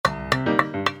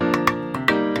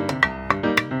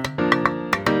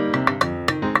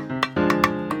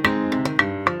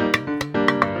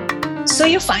So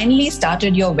you finally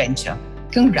started your venture.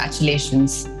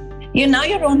 Congratulations. You're now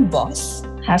your own boss,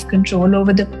 have control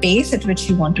over the pace at which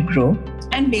you want to grow,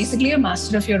 and basically a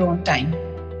master of your own time.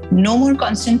 No more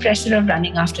constant pressure of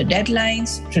running after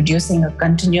deadlines, producing a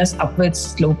continuous upwards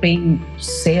sloping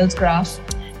sales graph,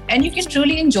 and you can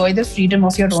truly enjoy the freedom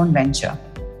of your own venture.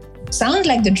 Sounds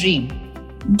like the dream,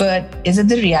 but is it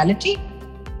the reality?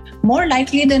 More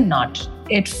likely than not,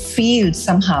 it feels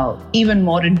somehow even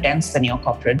more intense than your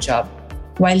corporate job.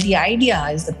 While the idea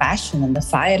is the passion and the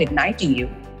fire igniting you,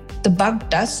 the buck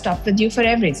does stop with you for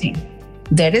everything.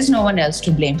 There is no one else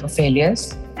to blame for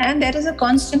failures, and there is a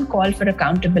constant call for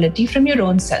accountability from your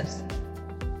own self.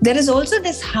 There is also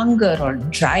this hunger or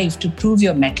drive to prove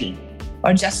your mettle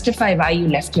or justify why you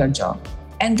left your job.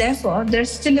 And therefore, there's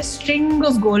still a string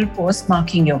of goalposts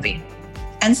marking your way.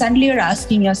 And suddenly you're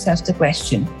asking yourself the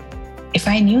question, if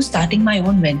I knew starting my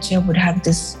own venture would have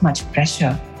this much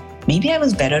pressure, maybe I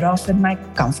was better off with my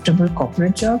comfortable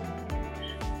corporate job.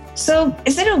 So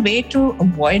is there a way to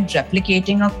avoid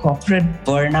replicating a corporate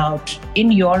burnout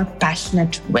in your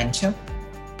passionate venture?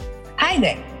 Hi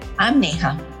there, I'm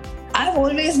Neha. I've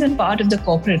always been part of the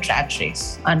corporate rat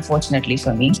race, unfortunately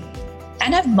for me.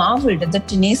 And I've marveled at the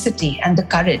tenacity and the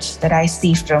courage that I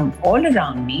see from all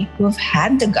around me who have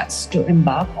had the guts to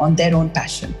embark on their own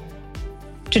passion.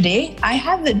 Today, I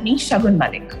have with me Shagun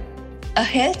Malik, a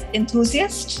health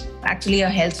enthusiast, actually a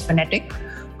health fanatic,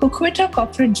 who quit her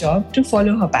corporate job to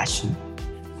follow her passion.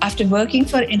 After working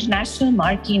for international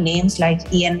marquee names like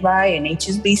ENY and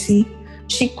HSBC,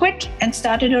 she quit and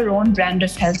started her own brand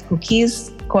of health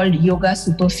cookies called Yoga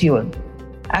Superfuel.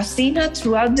 I've seen her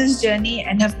throughout this journey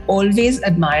and have always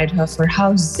admired her for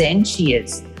how zen she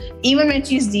is, even when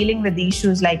she's dealing with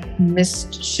issues like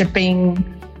missed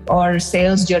shipping or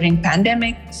sales during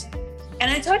pandemics. And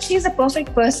I thought she's a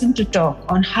perfect person to talk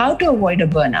on how to avoid a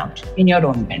burnout in your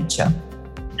own venture.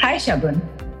 Hi, Shagun.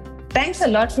 Thanks a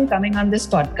lot for coming on this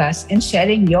podcast and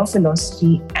sharing your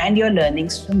philosophy and your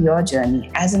learnings from your journey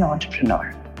as an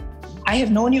entrepreneur. I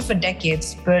have known you for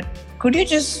decades, but could you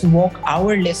just walk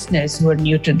our listeners who are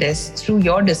new to this through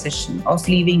your decision of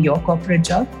leaving your corporate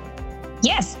job?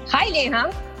 Yes. Hi,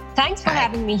 Neha. Thanks for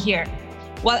having me here.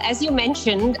 Well, as you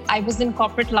mentioned, I was in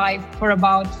corporate life for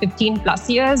about 15 plus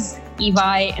years,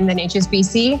 EY and then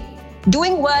HSBC,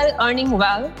 doing well, earning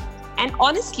well. And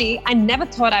honestly, I never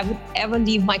thought I would ever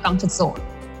leave my comfort zone.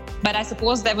 But I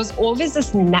suppose there was always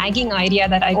this nagging idea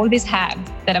that I always had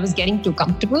that I was getting too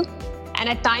comfortable. And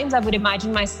at times I would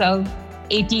imagine myself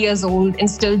 80 years old and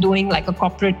still doing like a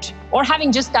corporate or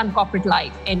having just done corporate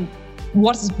life and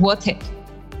what's worth it.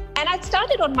 And I'd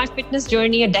started on my fitness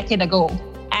journey a decade ago.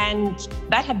 And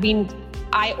that had been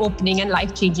eye-opening and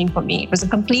life-changing for me. It was a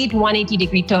complete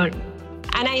 180-degree turn.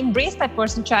 And I embraced that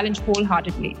personal challenge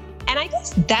wholeheartedly. And I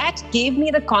guess that gave me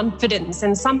the confidence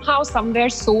and somehow, somewhere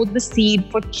sowed the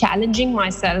seed for challenging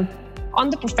myself on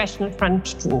the professional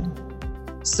front too.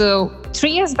 So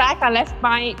 3 years back, I left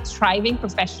my thriving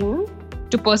profession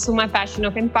to pursue my passion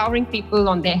of empowering people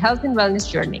on their health and wellness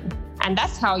journey. And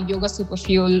that's how Yoga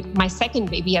Superfuel, my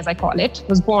second baby, as I call it,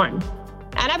 was born.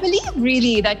 And I believe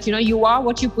really that, you are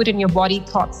what you put in your body,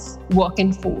 thoughts, work,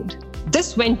 and food.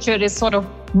 This venture is sort of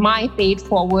my paid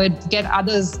forward to get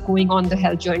others going on the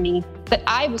health journey that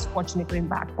I was fortunate to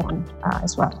embark on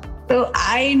as well. So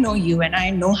I know you and I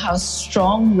know how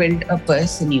strong-willed a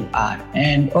person you are,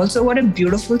 and also what a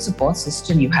beautiful support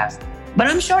system you have. But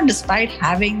I'm sure despite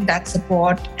having that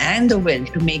support and the will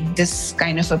to make this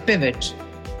kind of a pivot,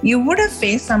 you would have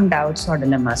faced some doubts or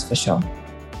dilemmas for sure.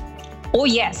 Oh,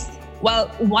 yes. Well,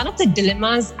 one of the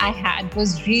dilemmas I had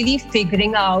was really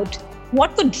figuring out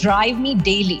what would drive me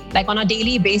daily, like on a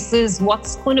daily basis,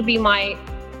 what's going to be my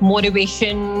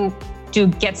motivation to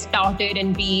get started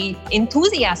and be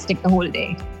enthusiastic the whole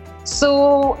day.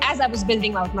 So as I was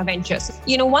building out my ventures,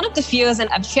 one of the fears, and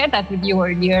I've shared that with you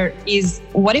earlier, is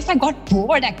what if I got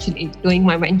bored actually doing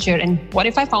my venture? And what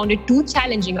if I found it too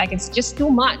challenging, like it's just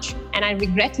too much and I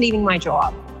regret leaving my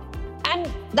job? And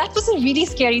that was a really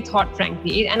scary thought,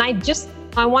 frankly. And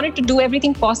I wanted to do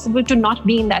everything possible to not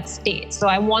be in that state. So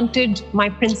I wanted my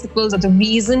principles or the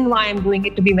reason why I'm doing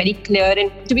it to be very clear and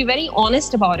to be very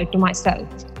honest about it to myself.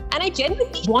 And I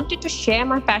genuinely wanted to share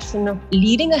my passion of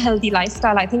leading a healthy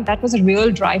lifestyle. I think that was a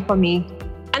real drive for me.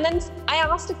 And then I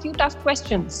asked a few tough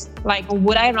questions, like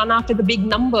would I run after the big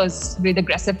numbers with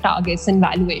aggressive targets and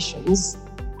valuations?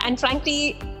 And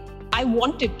frankly, I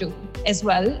wanted to as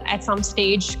well at some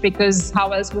stage, because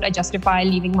how else would I justify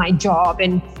leaving my job?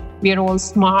 And we are all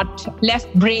smart,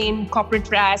 left brain, corporate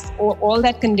rats, all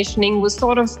that conditioning was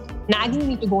sort of nagging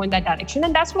me to go in that direction.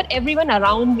 And that's what everyone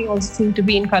around me also seemed to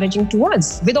be encouraging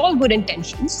towards, with all good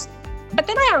intentions. But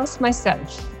then I asked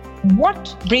myself,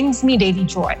 what brings me daily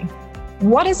joy?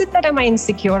 What is it that am I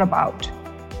insecure about?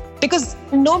 Because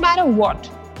no matter what,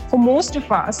 for most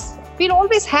of us, we'll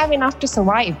always have enough to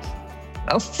survive.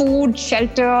 Food,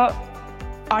 shelter,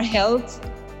 our health,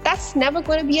 that's never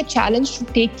going to be a challenge to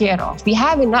take care of. We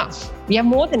have enough. We have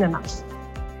more than enough.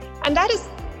 And that is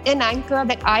an anchor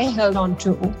that I held on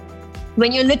to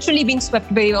when you're literally being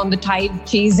swept away on the tide,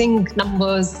 chasing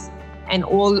numbers and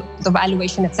all the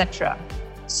valuation, etc.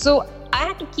 So I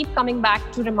had to keep coming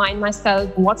back to remind myself,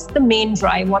 what's the main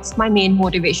drive? What's my main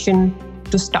motivation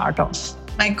to start off?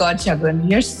 My God, Shagun,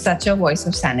 you're such a voice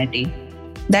of sanity.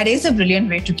 That is a brilliant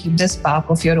way to keep the spark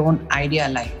of your own idea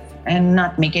alive and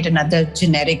not make it another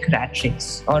generic rat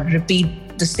race or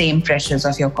repeat the same pressures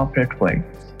of your corporate world.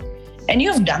 And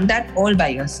you've done that all by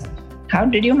yourself. How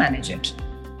did you manage it?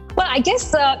 Well, I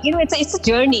guess, it's a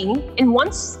journey. And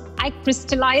once I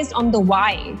crystallized on the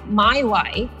why, my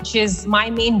why, which is my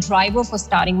main driver for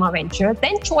starting my venture,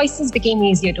 then choices became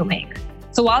easier to make.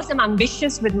 So whilst I'm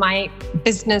ambitious with my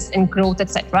business and growth,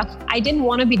 etc., I didn't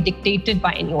want to be dictated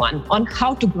by anyone on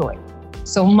how to grow it.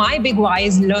 So my big why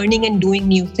is learning and doing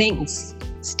new things,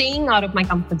 staying out of my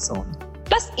comfort zone,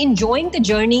 plus enjoying the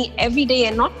journey every day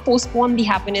and not postpone the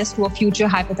happiness to a future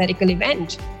hypothetical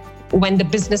event when the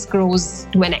business grows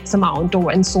to an X amount or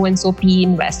when so-and-so PE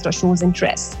invest or shows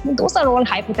interest. Those are all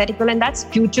hypothetical and that's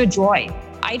future joy.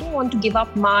 I don't want to give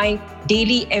up my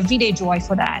daily, everyday joy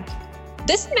for that.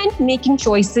 This meant making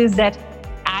choices that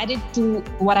added to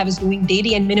what I was doing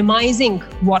daily and minimizing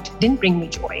what didn't bring me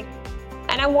joy.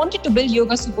 And I wanted to build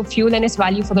Yoga Superfuel and its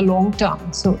value for the long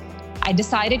term. So I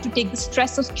decided to take the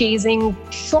stress of chasing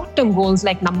short-term goals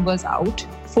like numbers out,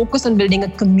 focus on building a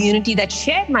community that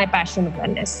shared my passion of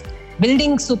wellness,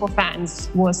 building super fans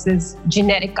versus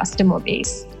generic customer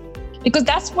base. Because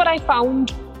that's what I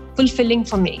found fulfilling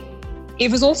for me. It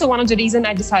was also one of the reasons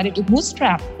I decided to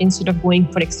bootstrap instead of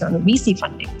going for external VC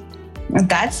funding.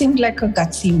 That seemed like a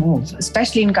gutsy move,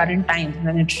 especially in current times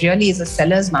when it really is a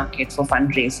seller's market for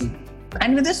fundraising.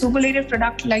 And with a superlative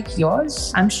product like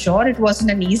yours, I'm sure it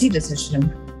wasn't an easy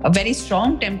decision, a very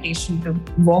strong temptation to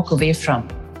walk away from.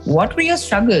 What were your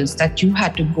struggles that you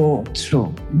had to go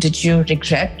through? Did you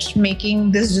regret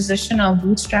making this decision of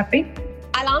bootstrapping?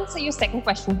 I'll answer your second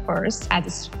question first, as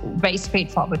it's very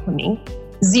straightforward for me.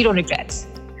 Zero regrets.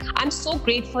 I'm so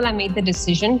grateful I made the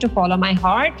decision to follow my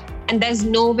heart, and there's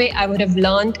no way I would have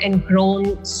learned and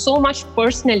grown so much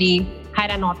personally had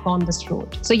I not gone this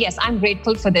route. So yes, I'm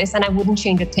grateful for this and I wouldn't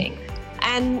change a thing.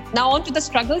 And now on to the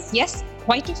struggles. Yes,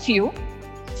 quite a few.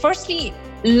 Firstly,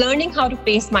 learning how to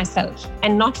pace myself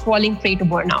and not falling prey to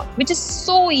burnout, which is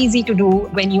so easy to do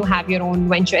when you have your own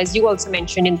venture, as you also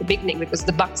mentioned in the beginning, because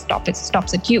the buck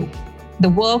stops at you. The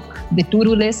work, the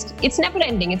to-do list, it's never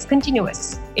ending, it's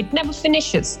continuous. It never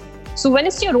finishes. So when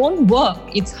it's your own work,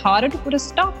 it's harder to put a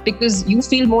stop because you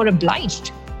feel more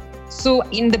obliged. So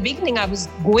in the beginning, I was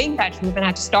going that route and I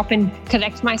had to stop and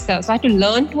correct myself. So I had to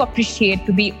learn to appreciate,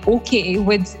 to be okay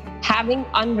with having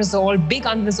big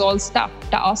unresolved stuff,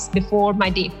 tasks before my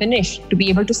day finished, to be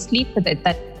able to sleep with it,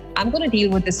 that I'm going to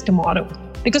deal with this tomorrow.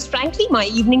 Because frankly, my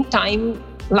evening time,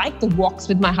 like the walks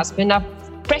with my husband, are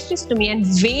precious to me and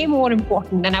way more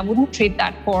important, and I wouldn't trade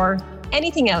that for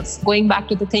anything else. Going back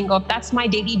to the thing of that's my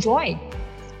daily joy.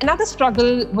 Another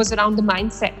struggle was around the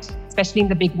mindset, especially in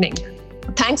the beginning.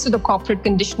 Thanks to the corporate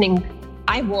conditioning,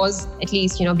 I was at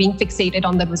least, being fixated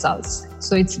on the results.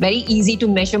 So it's very easy to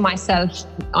measure myself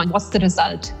on what's the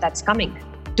result that's coming,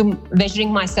 to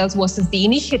measuring myself versus the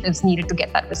initiatives needed to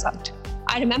get that result.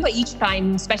 I remember each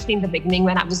time, especially in the beginning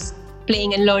when I was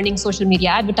playing and learning social media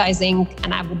advertising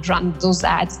and I would run those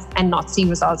ads and not see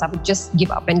results, I would just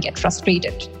give up and get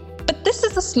frustrated. But this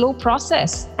is a slow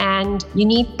process and you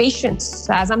need patience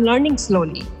as I'm learning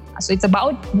slowly. So it's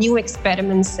about new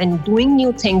experiments and doing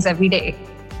new things every day,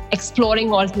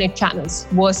 exploring alternate channels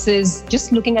versus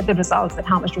just looking at the results and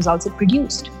how much results it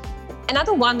produced.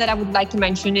 Another one that I would like to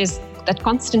mention is that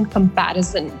constant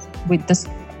comparison with the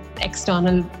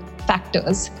external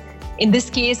factors. In this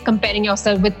case, comparing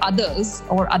yourself with others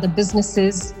or other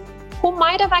businesses who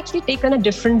might have actually taken a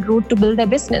different route to build their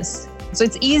business. So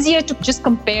it's easier to just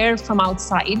compare from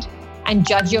outside and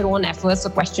judge your own efforts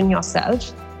or question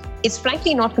yourself. It's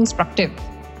frankly not constructive.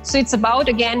 So it's about,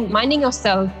 again, minding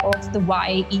yourself of the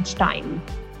why each time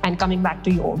and coming back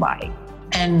to your why.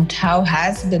 And how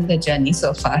has been the journey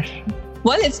so far?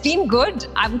 Well, it's been good.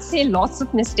 I would say lots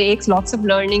of mistakes, lots of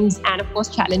learnings, and of course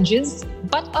challenges,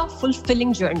 but a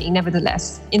fulfilling journey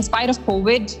nevertheless. In spite of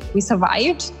COVID, we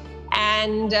survived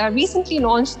and recently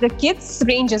launched the kids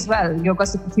range as well, Yoga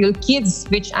Superfuel Kids,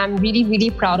 which I'm really,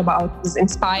 really proud about. It was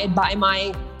inspired by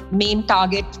my main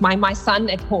target, my son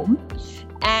at home.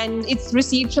 And it's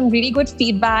received some really good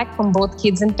feedback from both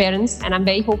kids and parents, and I'm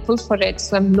very hopeful for it.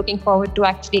 So I'm looking forward to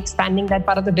actually expanding that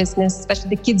part of the business,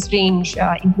 especially the kids range,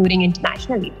 including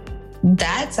internationally.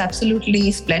 That's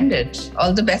absolutely splendid.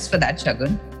 All the best for that,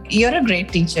 Shagun. You're a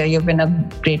great teacher. You've been a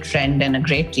great friend and a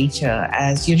great teacher,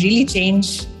 as you really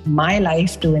changed my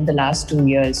life too in the last 2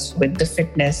 years with the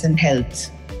fitness and health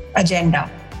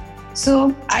agenda.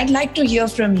 So I'd like to hear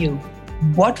from you.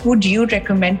 What would you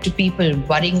recommend to people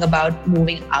worrying about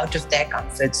moving out of their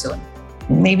comfort zone?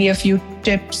 Maybe a few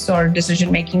tips or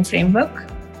decision-making framework?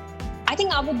 I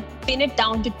think I would pin it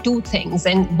down to 2 things.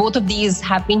 And both of these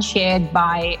have been shared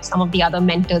by some of the other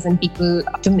mentors and people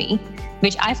to me,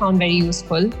 which I found very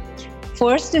useful.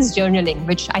 First is journaling,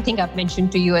 which I think I've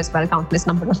mentioned to you as well countless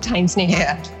number of times, Neha.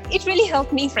 Yeah. It really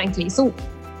helped me, frankly. So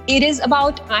it is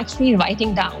about actually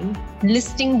writing down,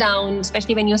 listing down,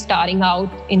 especially when you're starting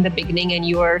out in the beginning and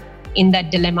you're in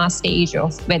that dilemma stage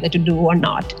of whether to do or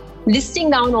not. Listing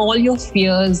down all your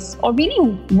fears or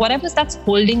really whatever that's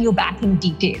holding you back in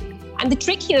detail. And the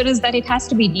trick here is that it has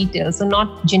to be detailed, so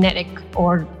not generic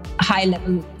or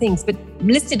high-level things, but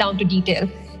list it down to detail.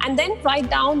 And then write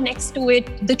down next to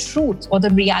it the truth or the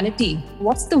reality.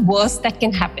 What's the worst that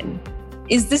can happen?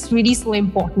 Is this really so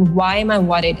important? Why am I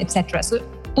worried, etc.? So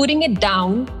putting it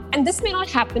down, and this may not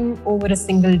happen over a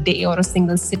single day or a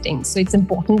single sitting. So it's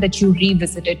important that you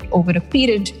revisit it over a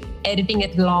period, editing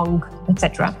it along,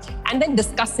 etc. And then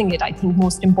discussing it, I think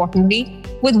most importantly,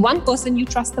 with one person you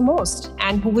trust the most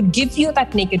and who would give you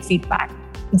that naked feedback.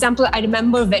 Example, I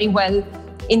remember very well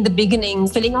in the beginning,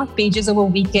 filling out pages over a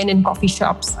weekend in coffee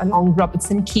shops along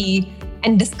Robertson Quay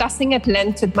and discussing at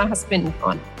length with my husband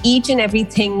on each and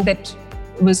everything that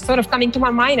was sort of coming to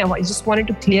my mind. I just wanted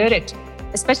to clear it,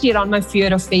 especially around my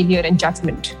fear of failure and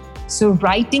judgment. So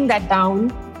writing that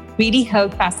down really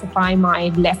helped pacify my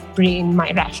left brain,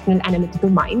 my rational, analytical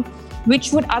mind,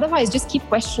 which would otherwise just keep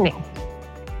questioning.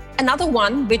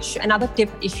 Another tip,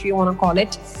 if you want to call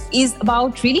it, is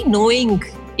about really knowing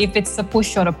if it's a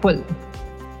push or a pull.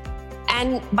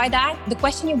 And by that, the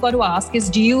question you've got to ask is,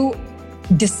 do you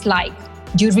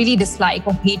really dislike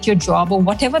or hate your job or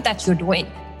whatever that you're doing?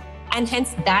 And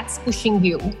hence that's pushing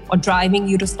you or driving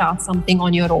you to start something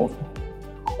on your own.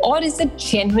 Or is it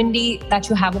genuinely that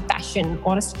you have a passion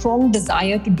or a strong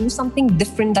desire to do something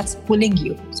different that's pulling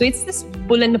you? So it's this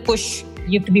pull and the push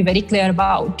you have to be very clear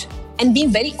about and be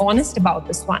very honest about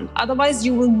this one. Otherwise,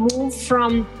 you will move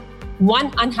from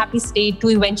one unhappy state to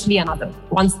eventually another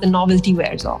once the novelty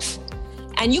wears off.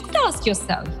 And you could ask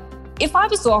yourself, if I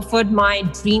was offered my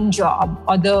dream job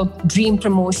or the dream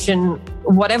promotion,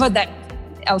 whatever that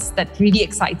else that really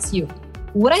excites you,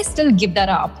 would I still give that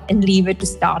up and leave it to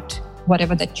start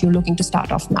whatever that you're looking to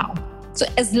start off now? So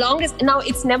as long as, now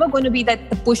it's never going to be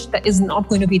that the push that is not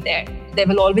going to be there. There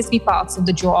will always be parts of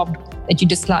the job that you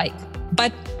dislike.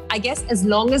 But I guess as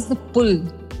long as the pull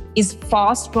is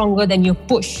far stronger than your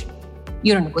push,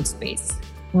 you're in a good space.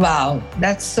 Wow,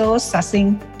 that's so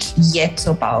succinct yet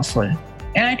so powerful.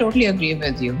 And I totally agree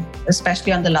with you,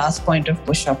 especially on the last point of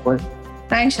push or pull.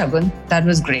 Thanks, Shagun. That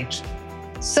was great.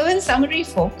 So in summary,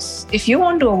 folks, if you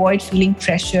want to avoid feeling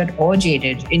pressured or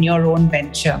jaded in your own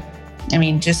venture,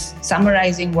 just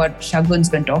summarizing what Shagun's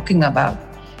been talking about,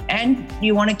 and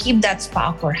you want to keep that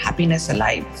spark or happiness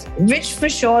alive, which for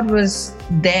sure was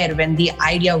there when the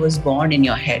idea was born in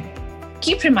your head,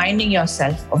 keep reminding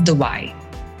yourself of the why.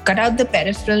 Cut out the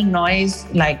peripheral noise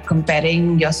like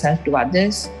comparing yourself to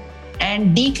others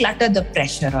and declutter the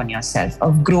pressure on yourself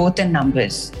of growth and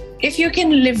numbers. If you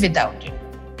can live without it,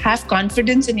 have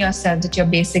confidence in yourself that your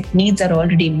basic needs are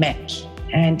already met.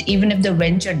 And even if the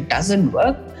venture doesn't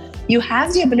work, you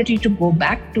have the ability to go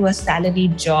back to a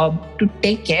salaried job to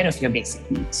take care of your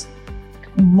basic needs.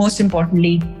 Most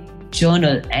importantly,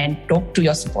 journal and talk to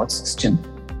your support system.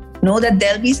 Know that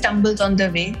there'll be stumbles on the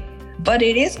way, but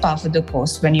it is par for the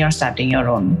course when you're starting your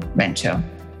own venture.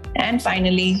 And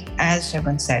finally, as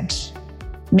Shagun said,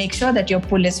 make sure that your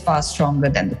pull is far stronger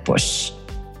than the push.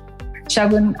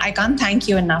 Shagun, I can't thank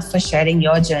you enough for sharing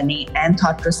your journey and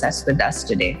thought process with us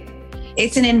today.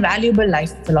 It's an invaluable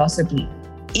life philosophy.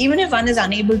 Even if one is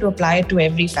unable to apply it to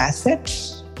every facet,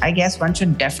 I guess one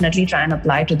should definitely try and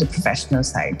apply it to the professional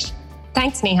side.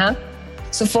 Thanks, Neha.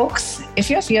 So folks, if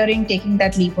you're fearing taking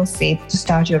that leap of faith to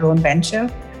start your own venture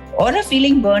or are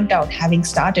feeling burnt out having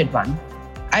started one,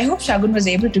 I hope Shagun was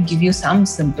able to give you some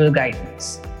simple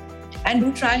guidance. And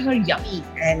do try her yummy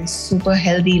and super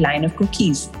healthy line of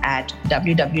cookies at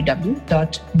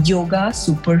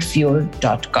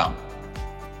www.yogasuperfuel.com.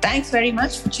 Thanks very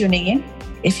much for tuning in.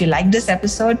 If you like this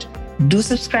episode, Do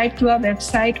subscribe to our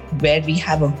website where we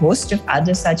have a host of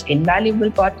other such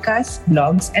invaluable podcasts,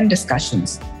 blogs, and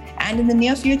discussions. And in the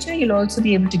near future, you'll also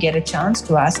be able to get a chance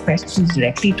to ask questions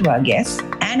directly to our guests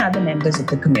and other members of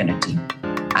the community.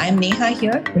 I'm Neha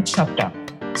here with Shop Talk.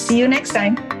 See you next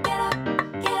time.